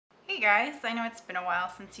guys, I know it's been a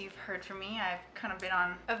while since you've heard from me. I've kind of been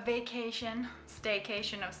on a vacation,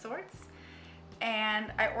 staycation of sorts.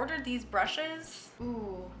 And I ordered these brushes,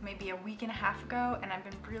 maybe a week and a half ago, and I've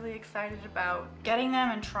been really excited about getting them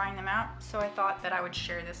and trying them out. So I thought that I would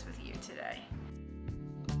share this with you today.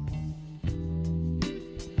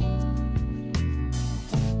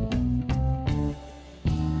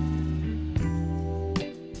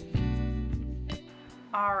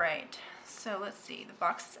 All right, so let's see, the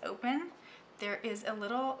box is open. There is a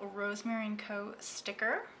little Rosemary Co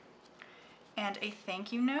sticker and a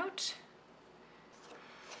thank you note.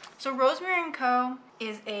 So Rosemary Co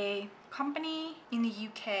is a company in the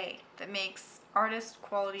UK that makes artist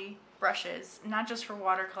quality brushes, not just for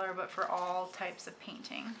watercolor, but for all types of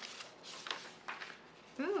painting.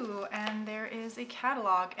 Ooh, and there is a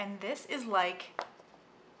catalog, and this is like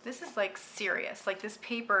serious. Like, this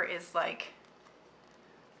paper is like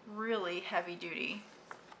really heavy duty.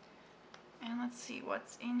 And let's see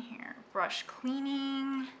what's in here. Brush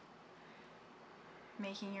cleaning,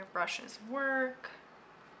 making your brushes work,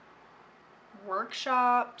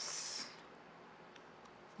 workshops,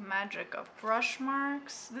 magic of brush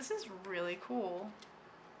marks. This is really cool.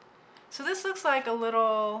 So this looks like a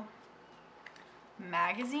little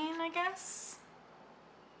magazine, I guess.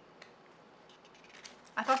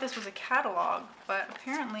 I thought this was a catalog, but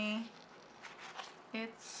apparently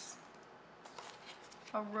it's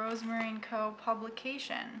a Rosemary Co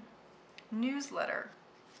publication, newsletter.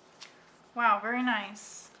 Wow, very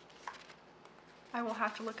nice. I will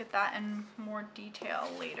have to look at that in more detail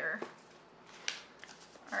later.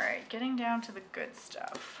 All right, getting down to the good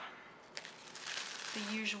stuff.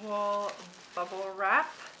 The usual bubble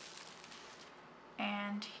wrap.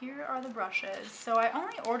 And here are the brushes. So I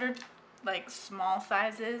only ordered like small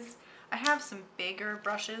sizes. I have some bigger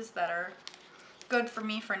brushes that are good for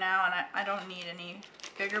me for now, and I don't need any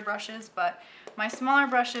bigger brushes, but my smaller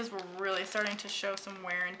brushes were really starting to show some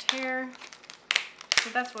wear and tear. So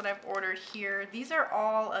that's what I've ordered here. These are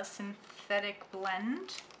all a synthetic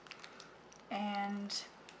blend, and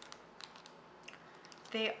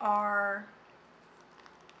they are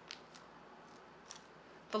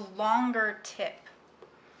the longer tip.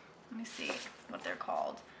 Let me see what they're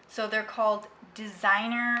called. So they're called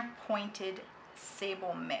Designer Pointed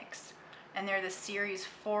Sable Mix, and they're the series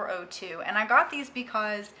 402. And I got these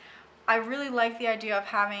because I really like the idea of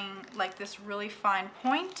having like this really fine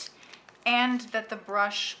point, and that the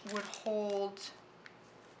brush would hold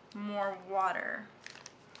more water.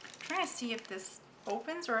 I'm trying to see if this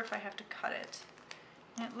opens or if I have to cut it.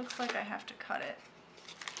 And it looks like I have to cut it.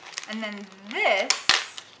 And then this,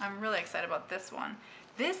 I'm really excited about this one.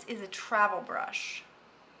 This is a travel brush.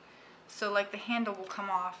 So like the handle will come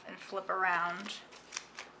off and flip around.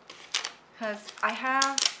 Because I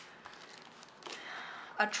have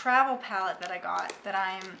a travel palette that I got that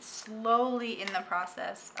I'm slowly in the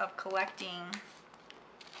process of collecting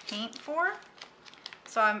paint for.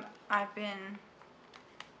 So I've been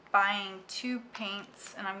buying tube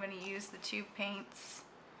paints, and I'm going to use the tube paints.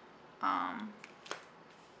 Oh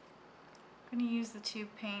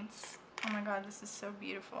my god, this is so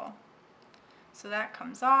beautiful. So that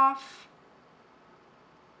comes off,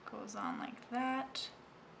 goes on like that.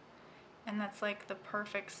 And that's like the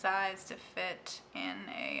perfect size to fit in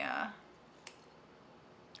a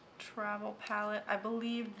travel palette. I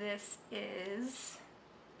believe this is,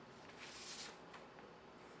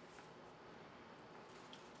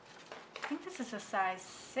 I think this is a size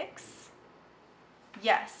 6.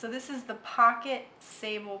 Yes, so this is the Pocket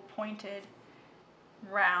Sable Pointed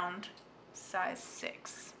Round, size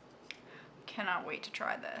 6. Cannot wait to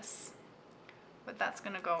try this. But that's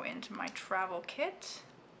gonna go into my travel kit.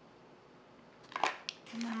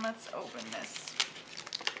 And then let's open this.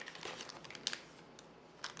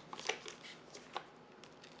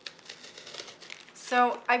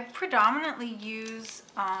 So I predominantly use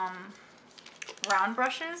round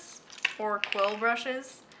brushes or quill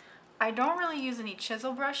brushes. I don't really use any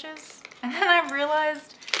chisel brushes. And then I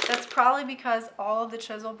realized that's probably because all of the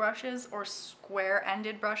chisel brushes or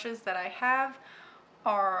square-ended brushes that I have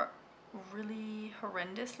are really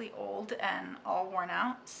horrendously old and all worn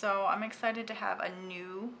out. So I'm excited to have a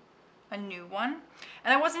new one.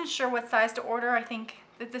 And I wasn't sure what size to order. I think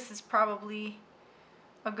that this is probably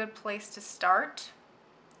a good place to start.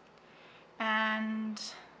 And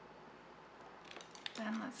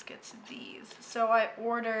then let's get to these. So I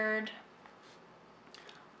ordered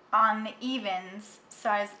on the evens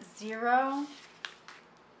size 0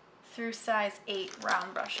 through size 8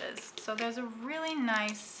 round brushes. So there's a really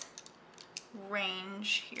nice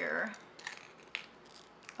range here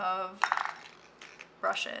of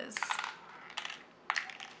brushes.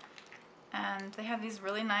 And they have these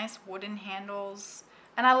really nice wooden handles.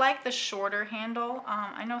 And I like the shorter handle.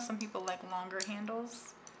 I know some people like longer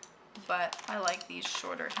handles, but I like these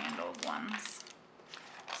shorter handled ones.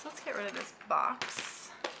 So let's get rid of this box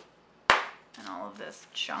and all of this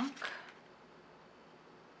junk.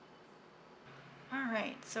 All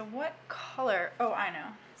right, so what color? Oh, I know.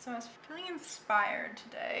 So I was feeling inspired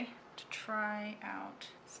today to try out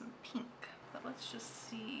some pink. But let's just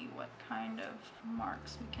see what kind of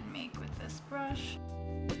marks we can make with this brush.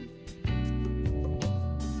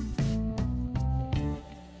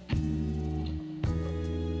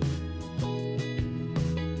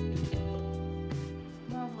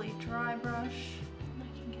 Lovely dry brush.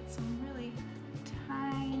 I can get some really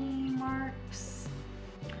tiny marks.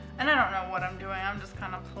 And I don't know what I'm doing. I'm just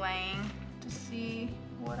kind of playing to see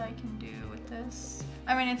what I can do with this.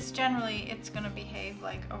 I mean, it's gonna behave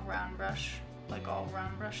like a round brush, like all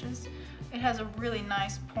round brushes. It has a really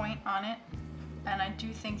nice point on it, and I do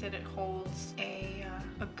think that it holds a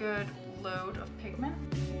good load of pigment.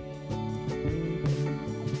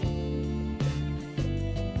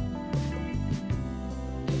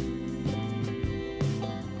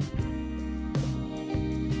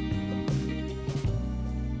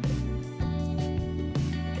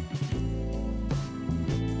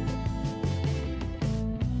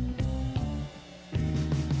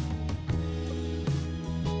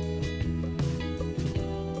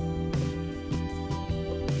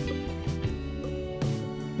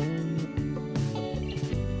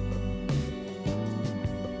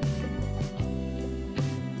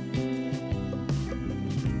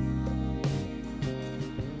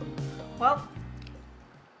 Well,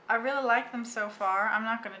 I really like them so far. I'm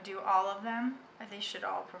not going to do all of them. They should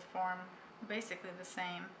all perform basically the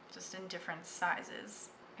same, just in different sizes.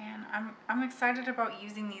 And I'm excited about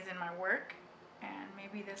using these in my work, and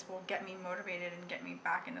maybe this will get me motivated and get me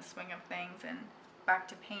back in the swing of things and back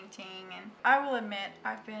to painting. And I will admit,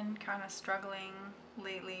 I've been kind of struggling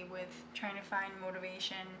lately with trying to find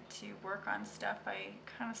motivation to work on stuff. I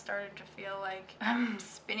kind of started to feel like I'm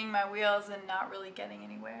spinning my wheels and not really getting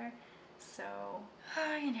anywhere. So,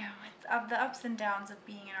 you know, it's the ups and downs of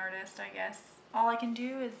being an artist, I guess. All I can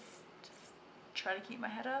do is just try to keep my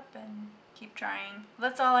head up and keep trying.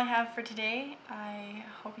 That's all I have for today. I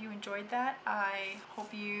hope you enjoyed that. I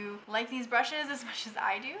hope you like these brushes as much as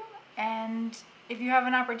I do. And if you have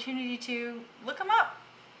an opportunity to, look them up.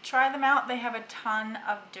 Try them out. They have a ton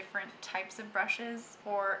of different types of brushes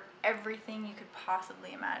for everything you could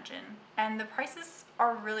possibly imagine. And the prices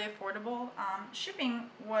are really affordable. Shipping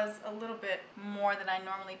was a little bit more than I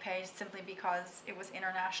normally pay simply because it was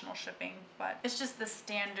international shipping, but it's just the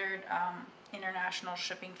standard international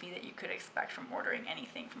shipping fee that you could expect from ordering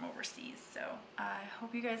anything from overseas. So I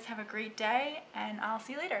hope you guys have a great day, and I'll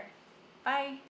see you later. Bye.